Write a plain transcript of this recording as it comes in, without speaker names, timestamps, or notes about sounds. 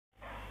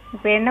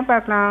இப்போ என்ன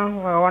பார்க்கலாம்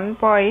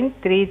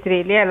 1.33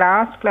 இல்லையா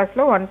லாஸ்ட்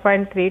கிளாஸில்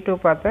 1.32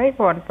 பார்த்தோம்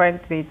இப்போ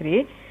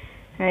 1.33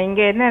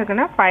 இங்கே என்ன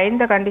இருக்குன்னா find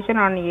the condition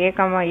on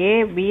A,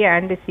 B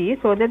and C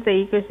so that the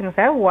equations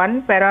have one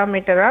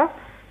parameter of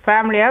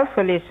family of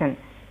solution.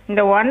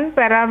 இந்த one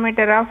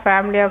parameter of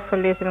family of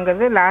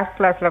solutionங்கிறது last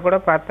கிளாஸில் கூட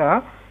பார்த்தோம்.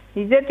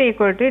 Z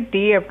equal to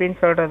T அப்படின்னு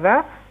சொல்கிறதா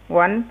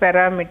one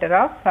parameter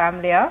of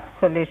family of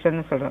solution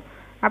சொல்கிறோம்.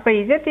 அப்போ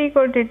Z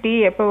equal to T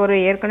எப்போ ஒரு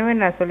ஏற்கனவே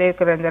நான்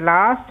சொல்லியிருக்கிறேன் இந்த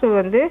லாஸ்ட்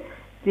வந்து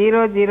 0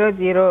 0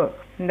 0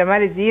 இந்த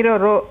மாதிரி 0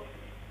 ரோ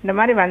இந்த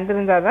மாதிரி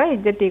வந்திருந்தால் தான்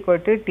Z equal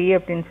to T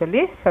அப்படின்னு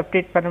சொல்லி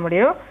சப்ஸ்டிட் பண்ண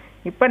முடியும்.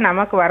 இப்போ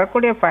நமக்கு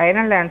வரக்கூடிய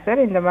ஃபைனல் ஆன்சர்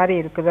இந்த மாதிரி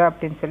இருக்குதா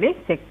அப்படின்னு சொல்லி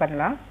செக்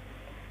பண்ணலாம்.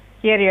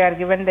 Here you are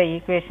given the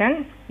equation.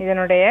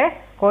 இதனுடைய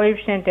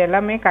கோஎஃபிஷியன்ட்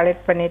எல்லாமே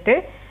கலெக்ட் பண்ணிவிட்டு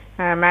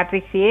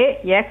matrix A,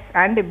 X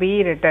and B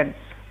return.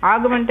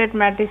 Augmented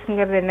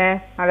மேட்ரிக்ஸுங்கிறது என்ன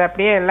அதை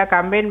அப்படியே எல்லாம்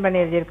கம்பைன் பண்ணி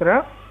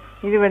எழுதியிருக்கிறோம்.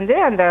 இது வந்து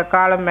அந்த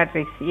காலம்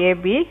மேட்ரிக்ஸ்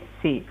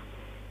ABC.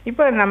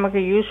 இப்போ நமக்கு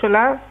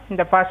யூஸ்வலாக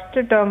இந்த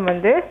ஃபஸ்ட்டு டேர்ம்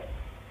வந்து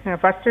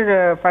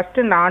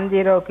ஃபஸ்ட்டு நான்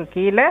ஜீரோவுக்கு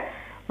கீழே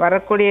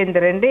வரக்கூடிய இந்த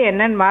ரெண்டு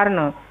என்னன்னு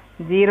மாறணும்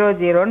 0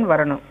 0ன்னு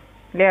வரணும்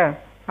இல்லையா.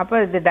 அப்போ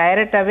இது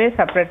டைரெக்டாகவே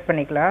செப்பரேட்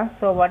பண்ணிக்கலாம்.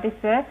 So what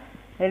is the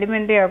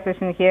elementary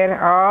operation here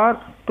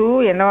R2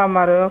 என்னவா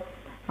மாறும்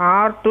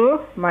R2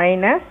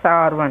 மைனஸ்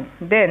R1.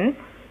 தென்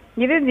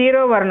இது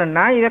 0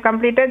 வரணும்னா இதை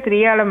கம்ப்ளீட்டாக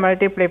 3ஆல்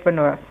மல்டிப்ளை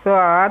பண்ணுவேன். So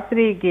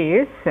R3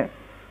 gives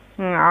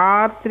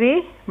R3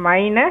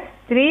 minus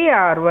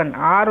 3R1.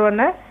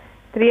 R1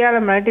 3ஆல்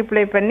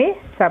multiply பண்ணி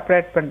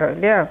செப்பரேட் பண்ணுறோம்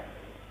இல்லையா.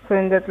 ஸோ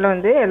இந்த இடத்துல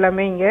வந்து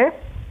எல்லாமே இங்கே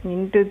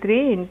into 3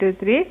 into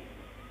 3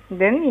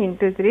 then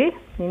into 3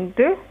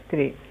 into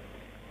 3.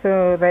 So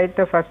right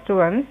the first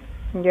one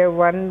இங்கே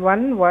 1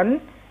 1 1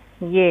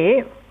 A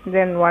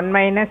then 1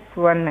 minus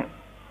 1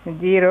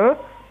 0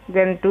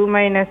 then 2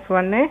 minus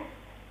 1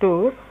 2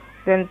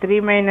 then 3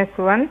 minus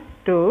 1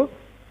 2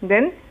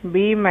 then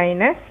B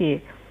minus A.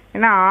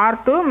 ஏன்னா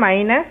R2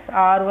 மைனஸ்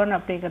R1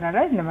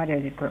 அப்படிங்கிறனால இந்த மாதிரி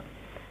எழுதிக்கிறோம்.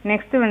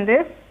 நெக்ஸ்ட்டு வந்து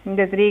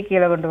இந்த 3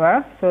 கீழே கொண்டு வா.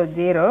 ஸோ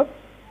 0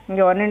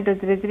 இங்கே 1 into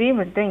 3 3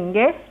 மட்டும்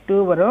இங்கே 2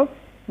 வரும்.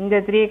 இந்த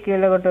 3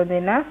 கீழே கொண்டு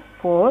வந்தீங்கன்னா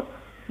 4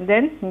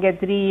 தென் இங்கே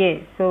 3A.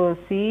 So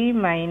C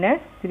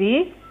minus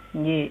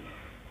 3A.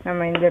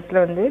 நம்ம இந்த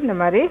இடத்துல வந்து இந்த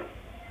மாதிரி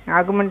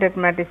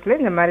ஆகுமெண்டட் மேட்ரிக்ஸில்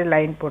இந்த மாதிரி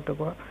லைன்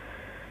போட்டுக்குவோம்.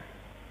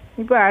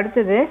 இப்போ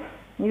அடுத்தது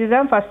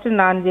இதுதான் ஃபஸ்ட்டு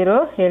நான் ஜீரோ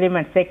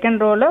எலிமெண்ட்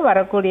செகண்ட் ரோவில்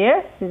வரக்கூடிய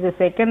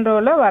செகண்ட்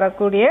ரோவில்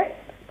வரக்கூடிய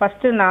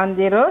ஃபஸ்ட்டு நான்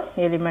zero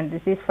element.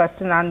 This is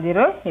first நான்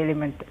ஜீரோ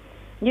எலிமெண்ட்.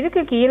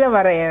 இதுக்கு கீழே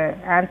வர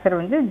ஆன்சர்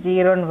வந்து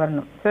 0ன்னு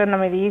வரணும். ஸோ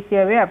நம்ம இது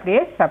ஈஸியாகவே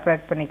அப்படியே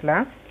செப்பரேட்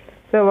பண்ணிக்கலாம்.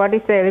 So what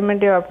is the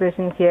elementary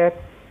operation here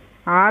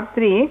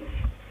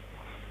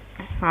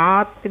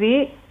R3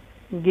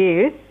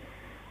 gives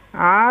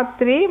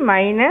R3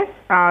 minus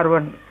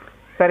R1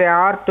 sorry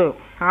R2.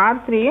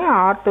 R3யும்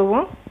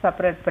R2வும்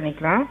separate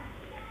பண்ணிக்கலாம்.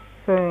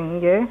 ஸோ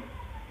இங்கே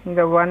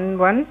இந்த 1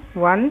 1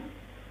 1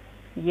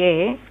 A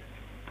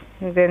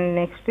then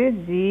next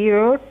 0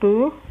 2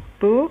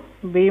 2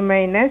 B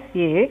minus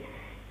A.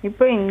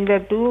 இப்போ இந்த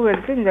 2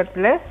 எடுத்து இந்த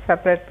இடத்துல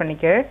செப்பரேட்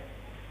பண்ணிக்க.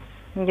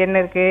 இங்கே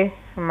என்ன இருக்குது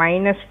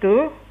 -2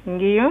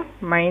 இங்கேயும்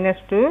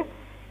 -2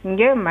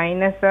 இங்கே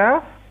மைனஸா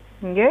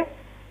இங்கே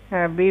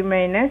B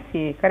minus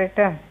A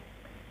கரெக்டாக.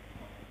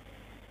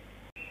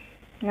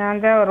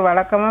 நான் தான் ஒரு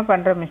வழக்கமாக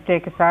பண்ணுற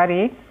மிஸ்டேக்கு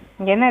சாரி.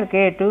 இங்கே என்ன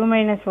இருக்குது 2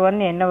 minus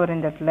 1 என்ன வரும்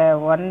இந்த இடத்துல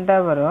 1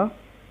 தான் வரும்.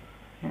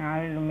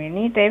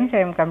 Many times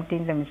I am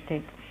committing the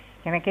mistake.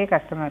 எனக்கே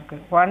கஷ்டமாக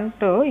இருக்குது. 1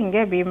 2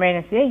 இங்கே B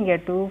minus A இங்கே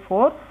 2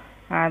 4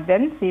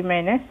 தென் C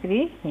minus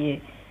 3A.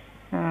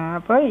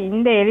 அப்போ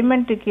இந்த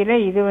எலிமெண்ட்டு கீழே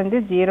இது வந்து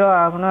 0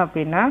 ஆகணும்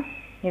அப்படின்னா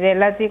இதை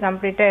எல்லாத்தையும்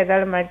கம்ப்ளீட்டாக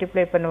எதாவது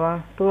மல்டிப்ளை பண்ணுவோம்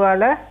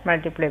 2ஆல்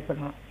மல்டிப்ளை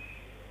பண்ணுவோம்.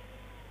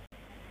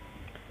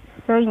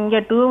 ஸோ இங்கே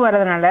 2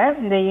 வரதுனால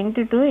இந்த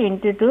இன்ட்டு 2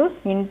 இன்ட்டு 2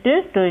 இன்ட்டு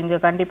 2 இங்கே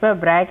கண்டிப்பாக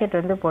ப்ராக்கெட்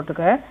வந்து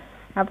போட்டுக்க.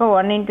 அப்போ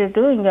 1 into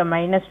 2 இங்கே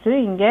 -2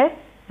 இங்கே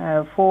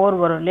 4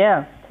 வரும் இல்லையா.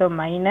 ஸோ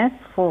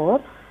 -4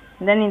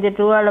 தென் இந்த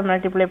 2ஆல்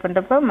மல்டிப்ளை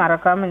பண்ணுறப்போ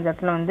மறக்காமல் இந்த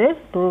இடத்துல வந்து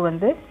 2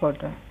 வந்து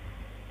போட்டேன்.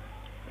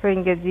 ஸோ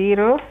இங்கே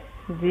 0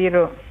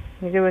 0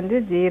 இது வந்து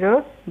 0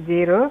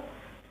 0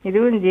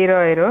 இதுவும் 0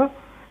 ஆயிரும்.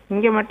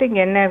 இங்கே மட்டும்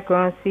இங்கே என்ன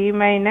இருக்கும் C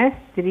minus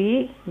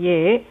 3A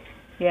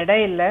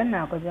இடையில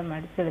நான் கொஞ்சம்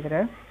மடித்து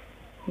எழுதுகிறேன்.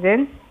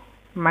 தென்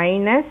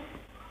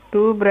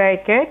 -2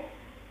 ப்ராக்கெட்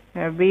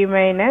B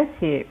minus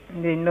A.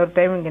 இந்த இன்னொரு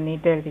டைம் இங்கே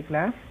நீட்டாக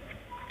எழுதிக்கலாம்.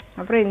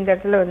 அப்புறம் இந்த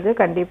இடத்துல வந்து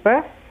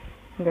கண்டிப்பாக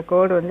இந்த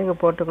கோடு வந்து இங்கே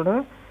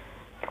போட்டுக்கணும்.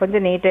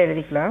 கொஞ்சம் நீட்டாக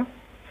எழுதிக்கலாம்.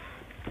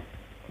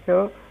 ஸோ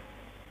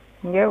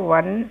இங்கே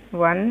 1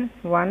 1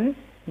 1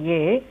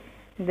 A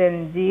then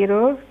 0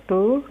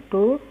 2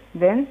 2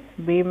 then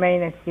B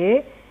minus A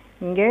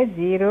இங்கே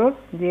 0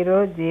 0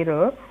 0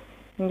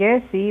 இங்கே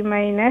C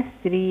minus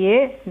 3A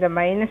இந்த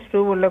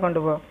 -2 உள்ளே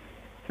கொண்டு போகும்.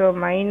 ஸோ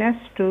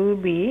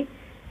 -2B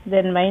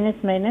தென்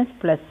மைனஸ் மைனஸ்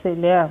ப்ளஸ்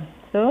இல்லையா.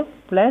 So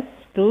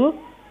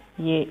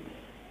 +2A.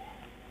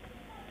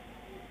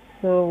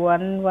 So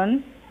 1 1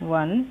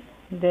 1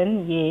 then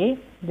A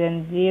தென்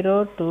 0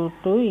 2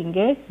 2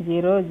 இங்கே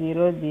 0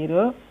 0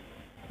 0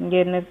 இங்கே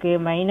என்ன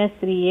இருக்குது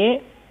 -3A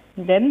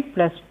தென்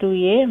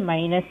 +2A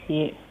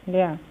 -A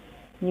இல்லையா.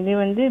 இது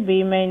வந்து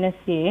b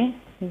minus a,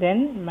 then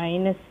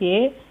minus a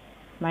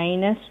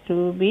minus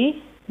 2b,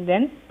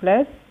 then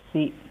plus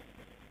c.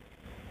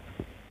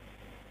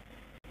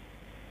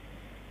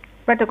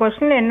 But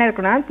கொஸ்டினில் என்ன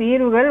இருக்குன்னா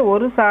தீர்வுகள்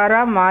ஒரு சாரா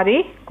மாறி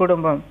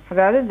குடும்பம்,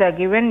 அதாவது the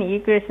given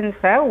equations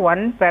have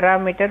one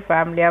parameter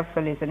family of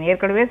solution.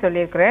 ஏற்கனவே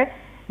சொல்லியிருக்கிறேன்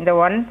இந்த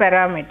ஒன்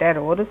பேராமீட்டர்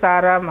ஒரு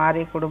சாரா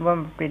மாறி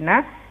குடும்பம் அப்படின்னா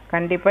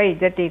கண்டிப்பாக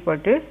z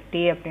ஈக்குவல் டு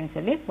டி அப்படின்னு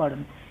சொல்லி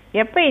போடணும்.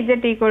 எப்போ z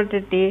ஈக்குவல்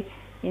டு டி,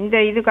 இந்த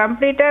இது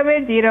கம்ப்ளீட்டாகவே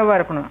ஜீரோவாக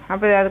இருக்கணும்.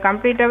 அப்போ அது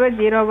கம்ப்ளீட்டாகவே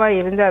ஜீரோவாக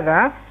இருந்தால்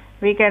தான்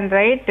we can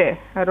write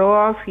row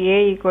of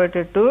a equal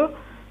to 2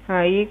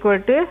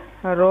 equal to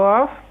row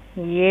of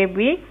ab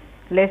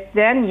less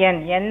than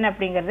n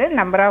அப்படிங்கிறது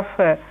number of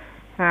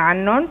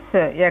unknowns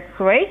x,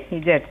 y,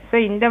 z. So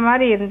இந்த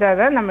மாதிரி இருந்தால்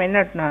தான் நம்ம என்ன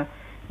பண்ணணும்,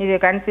 இது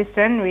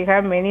consistent we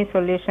have many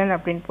solution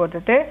அப்படின்னு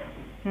போட்டுட்டு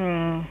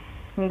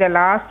இந்த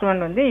லாஸ்ட்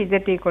ஒன் வந்து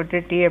z equal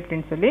to t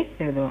அப்படின்னு சொல்லி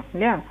எழுதுவோம்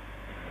இல்லையா.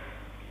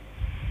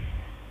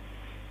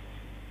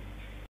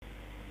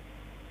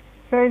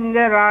 ஸோ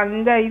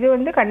இந்த இது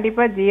வந்து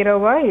கண்டிப்பாக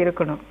ஜீரோவாக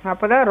இருக்கணும்.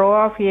 அப்போ தான் ரோ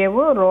ஆஃப்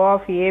ஏவும் ரோ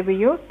ஆஃப்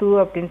ஏபியும் 2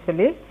 அப்படின்னு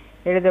சொல்லி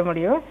எழுத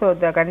முடியும். So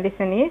the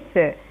condition is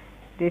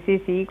this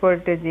is equal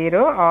to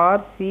 0 or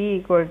c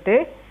equal to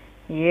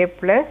a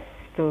plus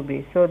 2b.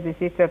 So this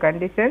is the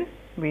condition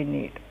we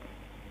need.